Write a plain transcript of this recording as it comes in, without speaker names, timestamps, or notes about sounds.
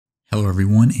Hello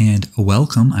everyone and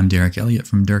welcome. I'm Derek Elliott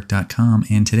from Dirk.com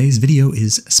and today's video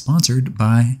is sponsored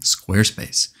by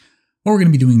Squarespace. What we're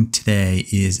going to be doing today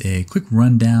is a quick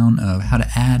rundown of how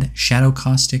to add shadow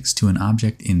caustics to an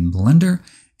object in Blender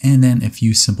and then a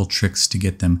few simple tricks to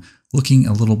get them looking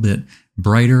a little bit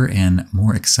brighter and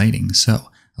more exciting. So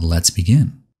let's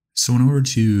begin. So in order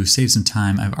to save some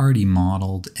time, I've already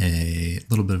modeled a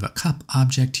little bit of a cup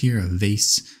object here, a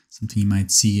vase, something you might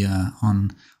see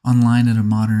online at a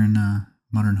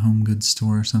modern home goods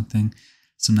store or something.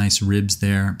 Some nice ribs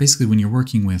there. Basically, when you're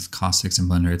working with caustics in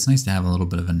Blender, it's nice to have a little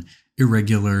bit of an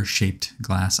irregular shaped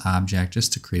glass object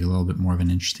just to create a little bit more of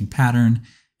an interesting pattern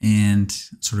and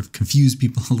sort of confuse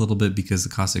people a little bit because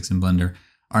the caustics in Blender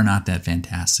are not that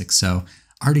fantastic. So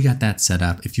I already got that set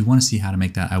up. If you want to see how to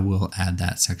make that, I will add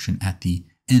that section at the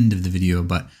end of the video,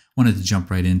 but wanted to jump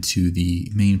right into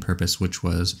the main purpose, which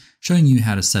was showing you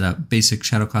how to set up basic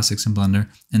shadow caustics in Blender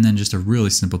and then just a really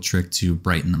simple trick to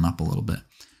brighten them up a little bit.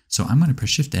 So I'm going to press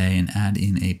Shift A and add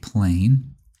in a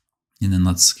plane, and then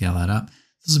let's scale that up.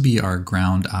 This will be our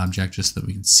ground object just so that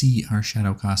we can see our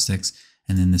shadow caustics,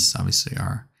 and then this is obviously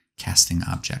our casting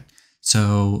object.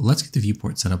 So let's get the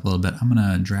viewport set up a little bit. I'm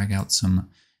going to drag out some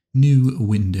new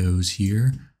windows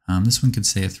here. This one could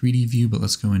say a 3D view, but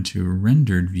let's go into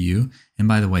rendered view. And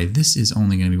by the way, this is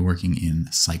only going to be working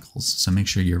in cycles. So make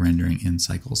sure you're rendering in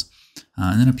cycles.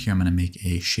 And then up here, I'm going to make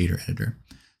a shader editor.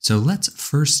 So let's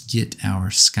first get our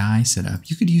sky set up.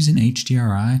 You could use an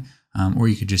HDRI, or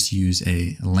you could just use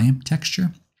a lamp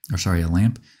texture, or sorry, a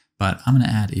lamp. But I'm going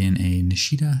to add in a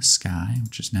Nishida sky,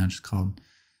 which is now just called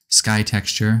sky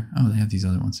texture. Oh, they have these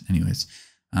other ones. Anyways,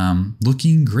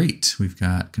 looking great. We've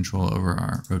got control over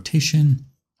our rotation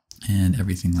and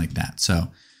everything like that.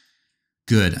 So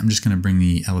good. I'm just going to bring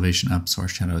the elevation up so our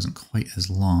shadow isn't quite as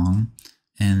long.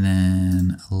 And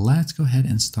then let's go ahead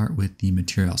and start with the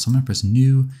material. So I'm going to press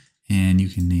new, and you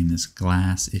can name this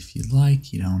glass if you'd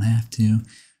like. You don't have to.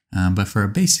 But for a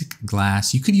basic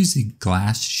glass, you could use the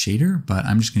glass shader, but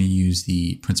I'm just going to use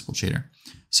the principled shader.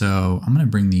 So I'm going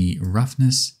to bring the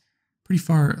roughness pretty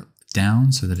far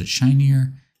down so that it's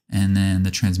shinier. And then the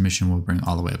transmission will bring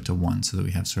all the way up to 1 so that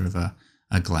we have sort of a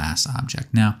glass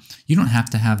object. Now, you don't have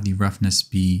to have the roughness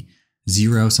be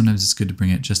 0. Sometimes it's good to bring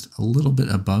it just a little bit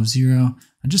above 0,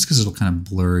 just because it'll kind of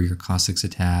blur your caustics a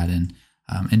tad and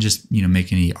just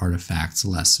make any artifacts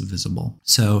less visible.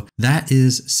 So that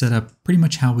is set up pretty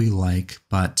much how we like,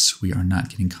 but we are not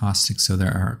getting caustics. So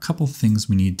there are a couple things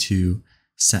we need to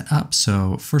set up.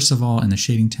 So first of all, in the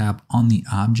shading tab on the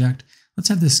object, let's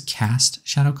have this cast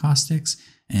shadow caustics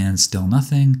and still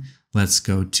nothing. Let's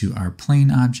go to our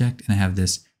plane object and I have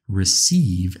this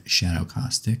receive shadow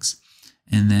caustics.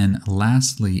 And then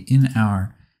lastly, in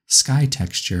our sky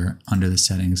texture under the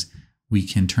settings, we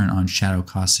can turn on shadow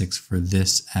caustics for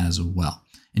this as well.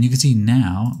 And you can see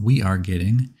now we are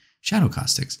getting shadow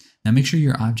caustics. Now make sure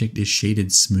your object is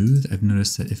shaded smooth. I've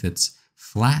noticed that if it's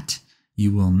flat,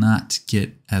 you will not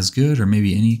get as good or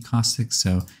maybe any caustics.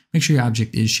 So make sure your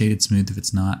object is shaded smooth if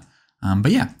it's not.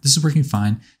 But yeah, this is working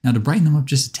fine. Now to brighten them up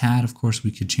just a tad, of course, we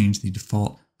could change the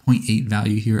default 0.8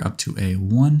 value here up to a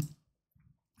 1.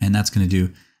 And that's going to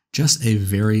do just a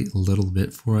very little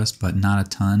bit for us, but not a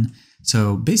ton.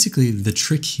 So basically the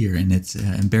trick here, and it's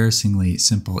embarrassingly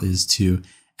simple, is to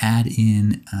add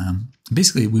in,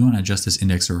 basically we want to adjust this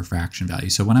index of refraction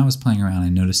value. So when I was playing around, I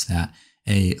noticed that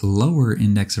a lower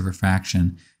index of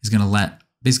refraction is going to let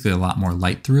basically a lot more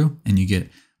light through, and you get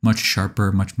much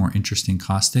sharper, much more interesting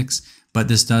caustics, but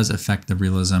this does affect the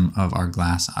realism of our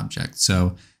glass object.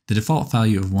 So the default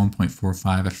value of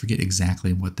 1.45, I forget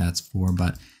exactly what that's for,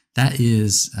 but that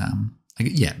is,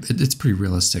 yeah, it's pretty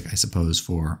realistic, I suppose,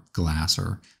 for glass,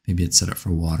 or maybe it's set up for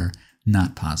water,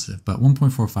 not positive, but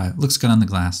 1.45 looks good on the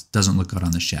glass, doesn't look good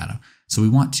on the shadow. So we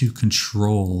want to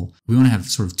control, we want to have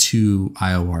sort of two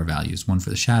IOR values, one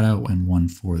for the shadow and one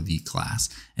for the glass.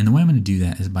 And the way I'm going to do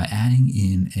that is by adding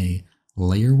in a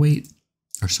layer weight,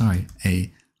 or sorry,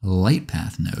 a light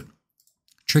path node.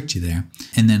 Tricked you there.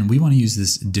 And then we want to use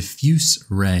this diffuse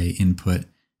ray input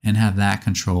and have that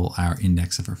control our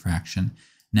index of refraction.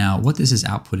 Now, what this is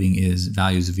outputting is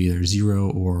values of either 0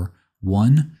 or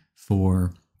 1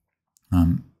 for,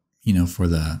 for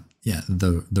the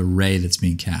ray that's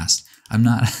being cast. I'm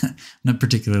not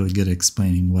particularly good at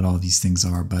explaining what all these things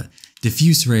are, but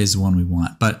diffuse ray is the one we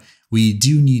want. But we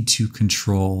do need to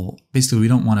control, basically we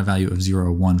don't want a value of 0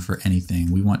 or 1 for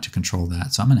anything. We want to control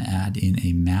that. So I'm going to add in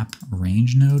a map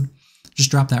range node.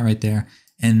 Just drop that right there.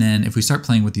 And then if we start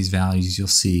playing with these values, you'll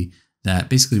see that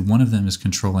basically one of them is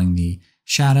controlling the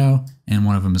shadow and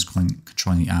one of them is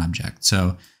controlling the object.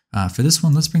 So for this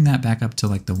one, let's bring that back up to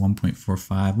like the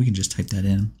 1.45. We can just type that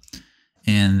in.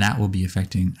 and that will be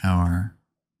affecting our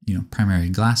primary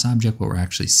glass object, what we're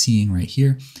actually seeing right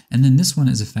here. And then this one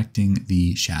is affecting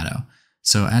the shadow.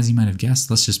 So as you might have guessed,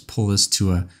 let's just pull this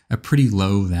to a pretty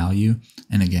low value.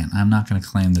 And again, I'm not going to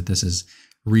claim that this is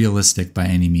realistic by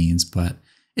any means, but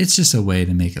it's just a way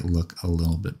to make it look a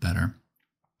little bit better.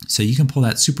 So you can pull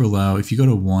that super low. If you go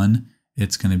to 1,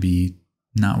 it's going to be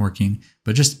not working,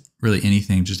 but just really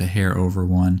anything, just a hair over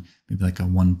 1, maybe like a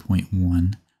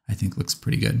 1.1, I think looks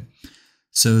pretty good.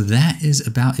 So that is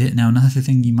about it. Now, another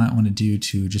thing you might want to do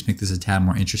to just make this a tad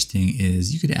more interesting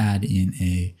is you could add in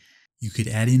a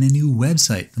new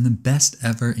website from the best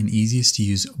ever and easiest to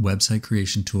use website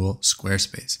creation tool,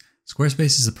 Squarespace.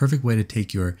 Squarespace is a perfect way to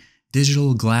take your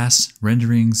digital glass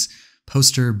renderings,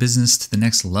 poster business to the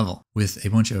next level. With a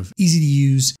bunch of easy to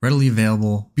use, readily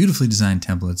available, beautifully designed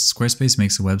templates, Squarespace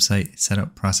makes the website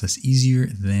setup process easier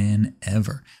than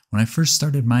ever. When I first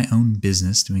started my own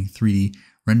business doing 3D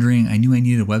rendering, I knew I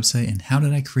needed a website, and how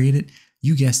did I create it?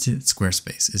 You guessed it,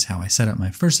 Squarespace is how I set up my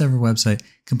first ever website,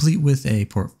 complete with a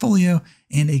portfolio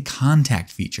and a contact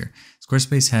feature.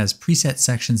 Squarespace has preset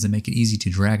sections that make it easy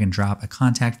to drag and drop a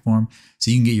contact form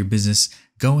so you can get your business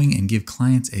going and give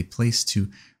clients a place to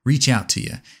reach out to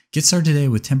you. Get started today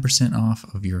with 10% off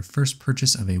of your first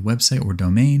purchase of a website or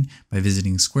domain by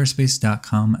visiting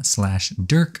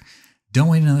squarespace.com/Dirk. Don't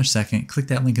wait another second. Click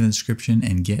that link in the description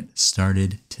and get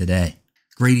started today.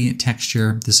 Gradient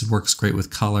texture. This works great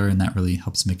with color, and that really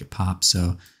helps make it pop.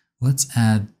 So let's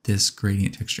add this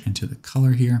gradient texture into the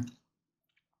color here.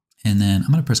 And then I'm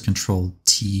going to press Control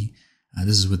T.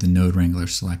 This is with the node wrangler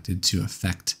selected to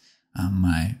affect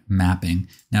my mapping.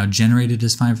 Now generated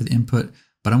is fine for the input,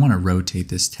 but I want to rotate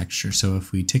this texture. So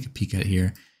if we take a peek at it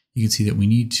here, you can see that we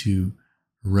need to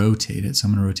rotate it. So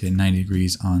I'm going to rotate it 90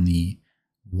 degrees on the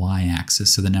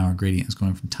y-axis. So that now our gradient is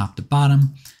going from top to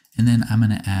bottom. And then I'm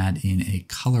going to add in a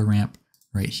color ramp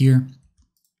right here.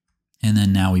 And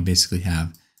then now we basically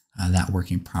have that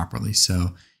working properly.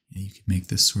 So you can make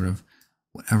this sort of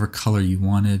whatever color you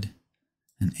wanted.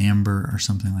 An amber or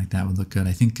something like that would look good.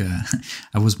 I think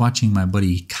I was watching my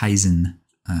buddy Kaizen,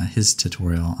 his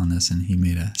tutorial on this, and he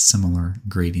made a similar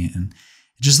gradient, and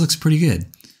it just looks pretty good.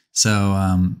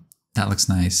 So that looks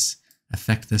nice.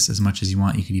 Affect this as much as you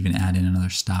want. You could even add in another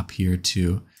stop here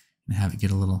to have it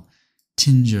get a little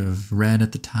tinge of red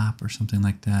at the top or something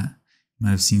like that. You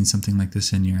might have seen something like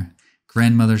this in your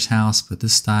grandmother's house, but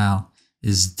this style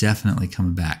is definitely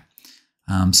coming back.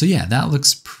 So yeah, that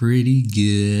looks pretty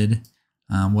good.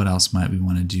 What else might we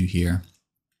want to do here?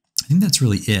 I think that's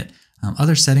really it.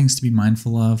 Other settings to be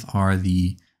mindful of are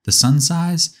the sun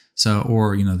size,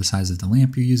 or the size of the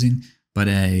lamp you're using. But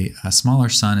a smaller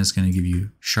sun is going to give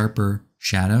you sharper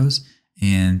shadows,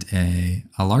 and a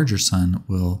larger sun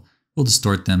will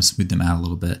distort them, smooth them out a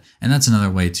little bit. And that's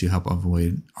another way to help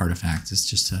avoid artifacts. It's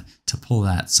just to pull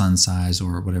that sun size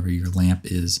or whatever your lamp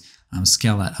is,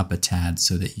 scale that up a tad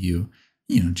so that you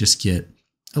just get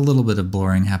a little bit of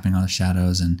blurring happening on the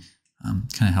shadows, and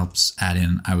kind of helps add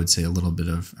in, I would say, a little bit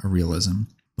of a realism.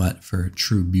 But for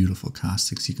true beautiful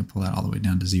caustics, you can pull that all the way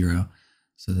down to 0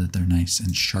 so that they're nice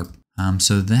and sharp.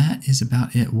 So that is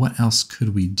about it. What else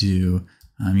could we do?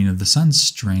 The sun's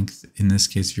strength, in this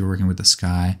case, if you're working with the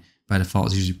sky, by default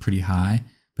is usually pretty high,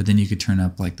 but then you could turn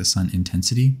up like the sun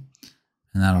intensity,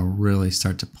 and that'll really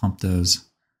start to pump those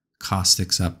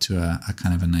caustics up to a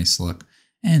kind of a nice look.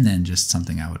 And then just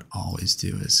something I would always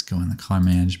do is go in the color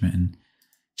management and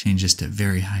change this to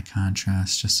very high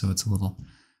contrast, just so it's a little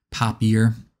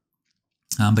poppier.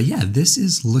 But yeah, this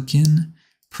is looking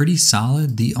pretty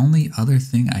solid. The only other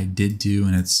thing I did do,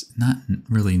 and it's not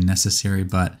really necessary,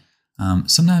 but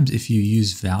sometimes if you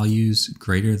use values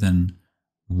greater than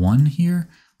 1 here,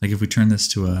 like if we turn this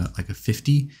to a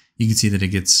 50, you can see that it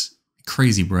gets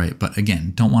crazy bright. But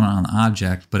again, don't want it on the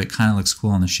object, but it kind of looks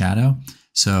cool on the shadow.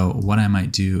 So what I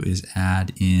might do is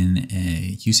add in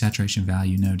a hue saturation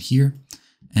value node here.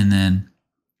 And then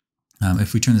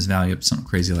if we turn this value up something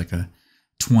crazy like a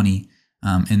 20,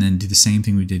 and then do the same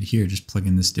thing we did here, just plug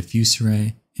in this diffuse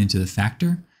array into the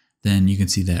factor, then you can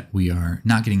see that we are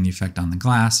not getting the effect on the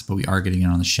glass, but we are getting it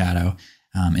on the shadow.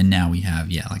 And now we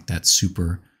have, like that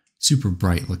super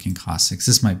bright looking caustics.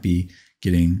 This might be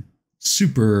getting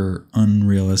super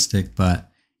unrealistic, but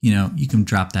you can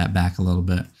drop that back a little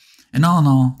bit. And all in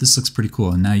all, this looks pretty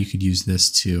cool. And now you could use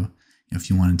this to, if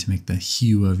you wanted to make the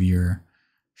hue of your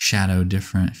shadow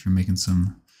different, if you're making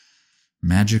some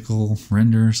magical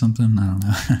render or something, I don't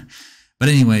know. But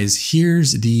anyways,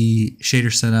 here's the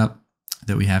shader setup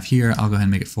that we have here. I'll go ahead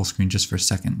and make it full screen just for a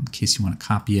second in case you want to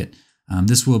copy it.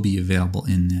 This will be available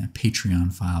in the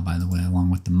Patreon file, by the way,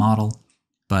 along with the model.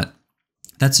 But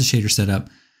that's the shader setup.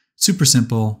 super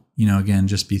simple. You know, again,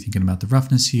 just be thinking about the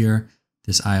roughness here,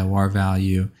 this IOR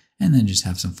value, and then just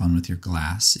have some fun with your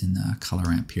glass in the color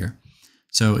ramp here.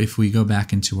 So if we go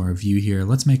back into our view here,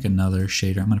 let's make another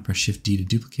shader. I'm going to press Shift D to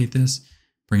duplicate this,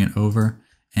 bring it over,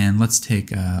 and let's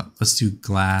do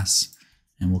glass,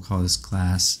 and we'll call this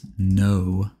glass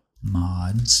no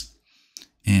mods.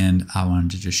 And I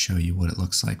wanted to just show you what it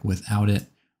looks like without it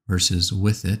versus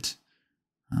with it.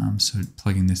 So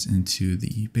plugging this into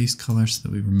the base color so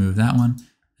that we remove that one,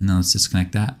 and then let's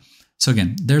disconnect that. So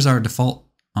again, there's our default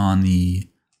on the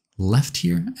left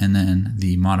here, and then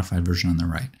the modified version on the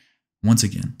right. Once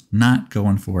again, not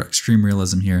going for extreme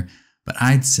realism here, but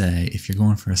I'd say if you're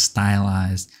going for a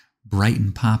stylized, bright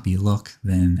and poppy look,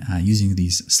 then using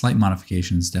these slight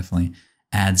modifications definitely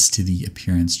adds to the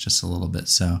appearance just a little bit.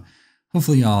 So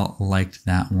hopefully y'all liked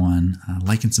that one.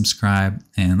 Like and subscribe,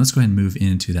 and let's go ahead and move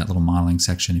into that little modeling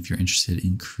section if you're interested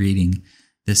in creating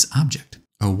this object.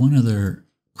 Oh, one other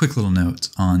quick little note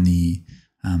on the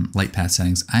light path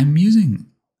settings. I'm using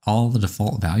all the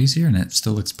default values here, and it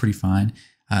still looks pretty fine.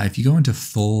 If you go into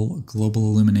full global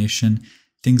illumination,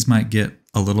 things might get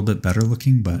a little bit better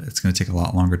looking, but it's going to take a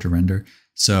lot longer to render.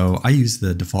 So I use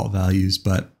the default values,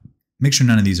 but make sure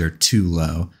none of these are too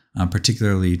low,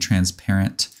 particularly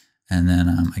transparent. And then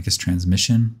I guess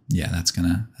transmission, yeah, that's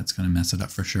gonna mess it up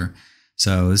for sure.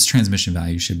 So this transmission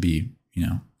value should be, you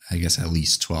know, I guess at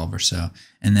least 12 or so.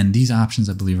 And then these options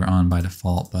I believe are on by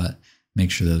default, but make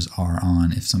sure those are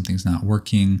on if something's not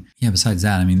working. Yeah, besides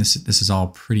that, I mean, this is all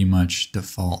pretty much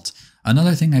default.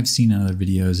 Another thing I've seen in other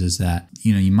videos is that,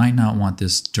 you know, you might not want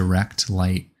this direct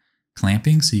light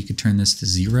clamping, so you could turn this to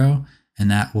 0,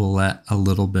 and that will let a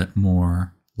little bit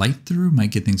more light through,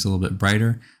 might get things a little bit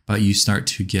brighter, but you start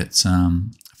to get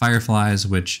some fireflies,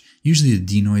 which usually the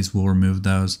denoise will remove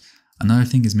those. Another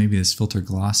thing is maybe this filter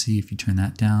glossy. If you turn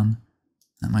that down,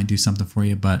 that might do something for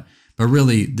you, but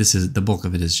really this is the bulk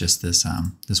of it is just this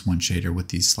this one shader with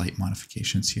these slight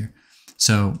modifications here.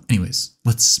 So anyways,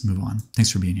 let's move on. Thanks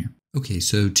for being here. Okay,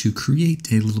 so to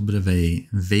create a little bit of a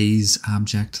vase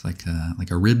object, like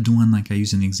a ribbed one like I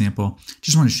used in the example,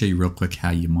 just want to show you real quick how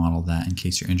you model that in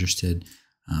case you're interested.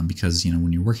 Because, you know,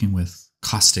 when you're working with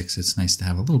caustics, it's nice to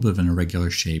have a little bit of an irregular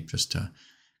shape just to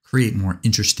create more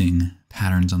interesting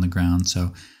patterns on the ground.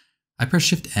 So I pressed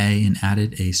Shift A and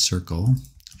added a circle,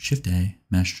 Shift A,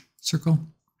 mesh, circle,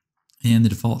 and the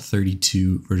default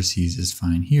 32 vertices is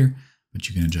fine here, but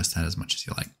you can adjust that as much as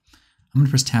you like. I'm going to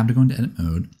press Tab to go into edit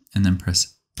mode, and then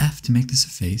press F to make this a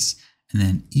face, and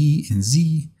then E and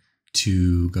Z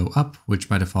to go up, which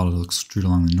by default it'll extrude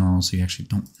along the normal, so you actually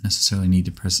don't necessarily need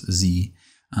to press Z.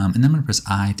 And then I'm going to press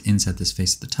I to inset this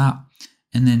face at the top,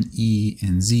 and then E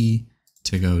and Z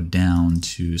to go down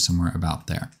to somewhere about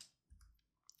there.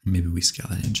 Maybe we scale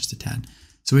that in just a tad.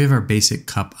 So we have our basic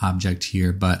cup object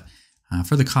here, but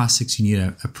for the caustics, you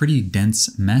need a pretty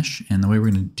dense mesh, and the way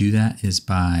we're going to do that is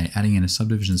by adding in a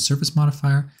subdivision surface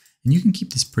modifier, and you can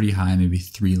keep this pretty high, maybe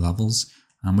 3 levels,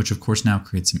 which of course now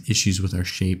creates some issues with our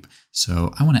shape.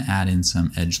 So I want to add in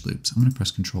some edge loops. I'm going to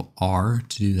press Ctrl R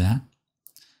to do that.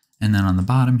 And then on the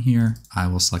bottom here, I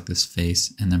will select this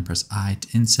face and then press I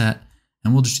to inset,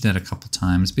 and we'll just do that a couple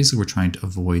times. Basically, we're trying to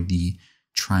avoid the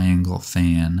triangle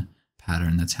fan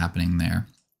pattern that's happening there.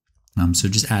 So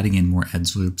just adding in more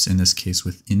edge loops, in this case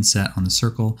with inset on the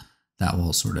circle, that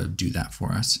will sort of do that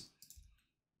for us.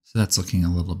 So that's looking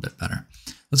a little bit better.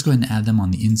 Let's go ahead and add them on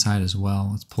the inside as well.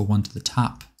 Let's pull one to the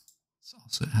top. Let's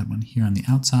also add one here on the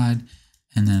outside,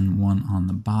 and then one on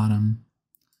the bottom.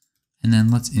 And then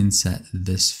let's inset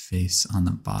this face on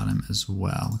the bottom as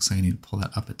well. Looks like I need to pull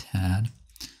that up a tad.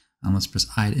 Let's press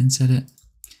I to inset it,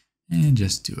 and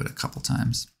just do it a couple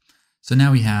times. So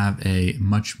now we have a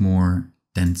much more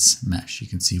dense mesh. You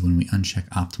can see when we uncheck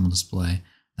optimal display,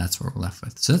 that's what we're left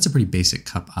with. So that's a pretty basic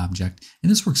cup object,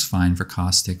 and this works fine for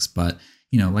caustics, but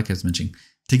you know, like I was mentioning,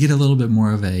 to get a little bit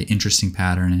more of a interesting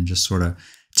pattern and just sort of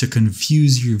to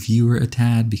confuse your viewer a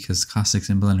tad, because caustics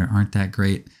in Blender aren't that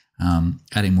great,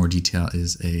 adding more detail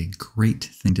is a great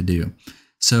thing to do.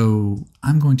 So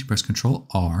I'm going to press Ctrl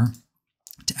R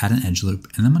to add an edge loop,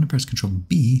 and then I'm going to press Ctrl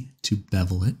B to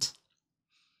bevel it.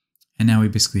 And now we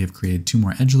basically have created 2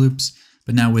 more edge loops.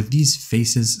 But now with these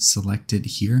faces selected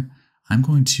here, I'm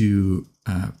going to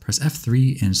press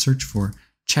F3 and search for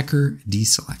checker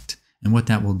deselect. And what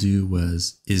that will do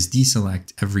is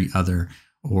deselect every other,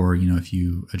 or you know, if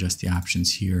you adjust the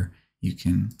options here, you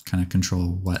can kind of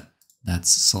control what that's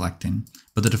selecting.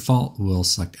 But the default will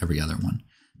select every other one.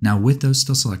 Now with those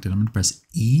still selected, I'm going to press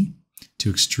E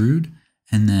to extrude,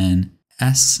 and then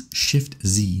S Shift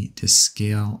Z to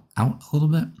scale out a little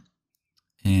bit.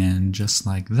 And just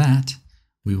like that,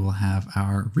 we will have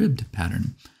our ribbed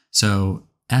pattern. So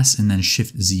S and then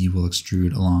Shift Z will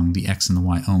extrude along the X and the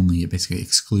Y only. It basically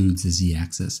excludes the Z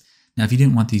axis. Now, if you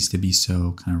didn't want these to be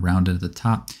so kind of rounded at the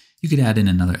top, you could add in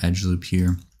another edge loop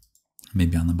here,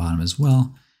 maybe on the bottom as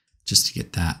well, just to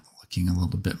get that looking a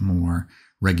little bit more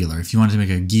regular. If you wanted to make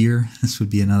a gear, this would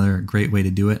be another great way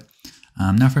to do it.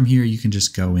 Now from here, you can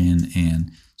just go in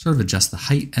and sort of adjust the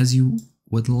height as you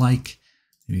would like.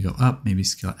 Maybe go up, maybe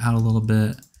scale it out a little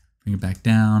bit, bring it back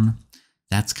down.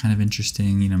 That's kind of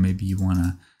interesting. You know, maybe you want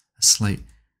a slight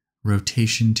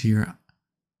rotation to your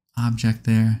object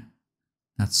there.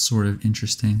 That's sort of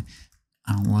interesting.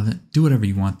 I don't love it. Do whatever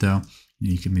you want though.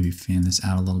 You can maybe fan this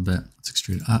out a little bit. Let's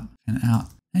extrude it up and out.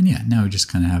 And yeah, now we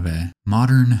just kind of have a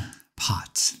modern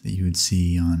pot that you would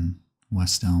see on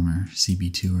West Elm or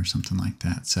CB2 or something like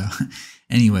that. So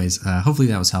anyways, hopefully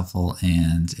that was helpful.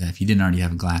 And if you didn't already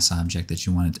have a glass object that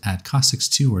you wanted to add caustics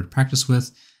to or to practice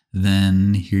with,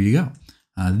 then here you go.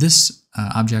 This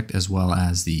object as well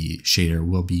as the shader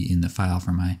will be in the file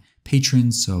for my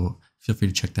patrons, so feel free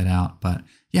to check that out. But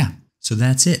yeah, so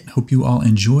that's it. Hope you all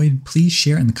enjoyed. Please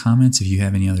share in the comments if you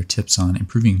have any other tips on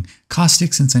improving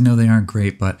caustics, since I know they aren't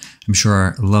great, but I'm sure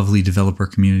our lovely developer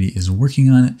community is working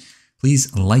on it.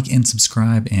 Please like and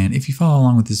subscribe, and if you follow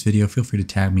along with this video, feel free to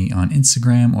tag me on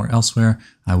Instagram or elsewhere.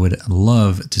 I would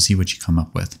love to see what you come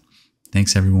up with.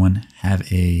 Thanks everyone.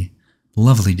 Have a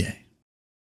lovely day.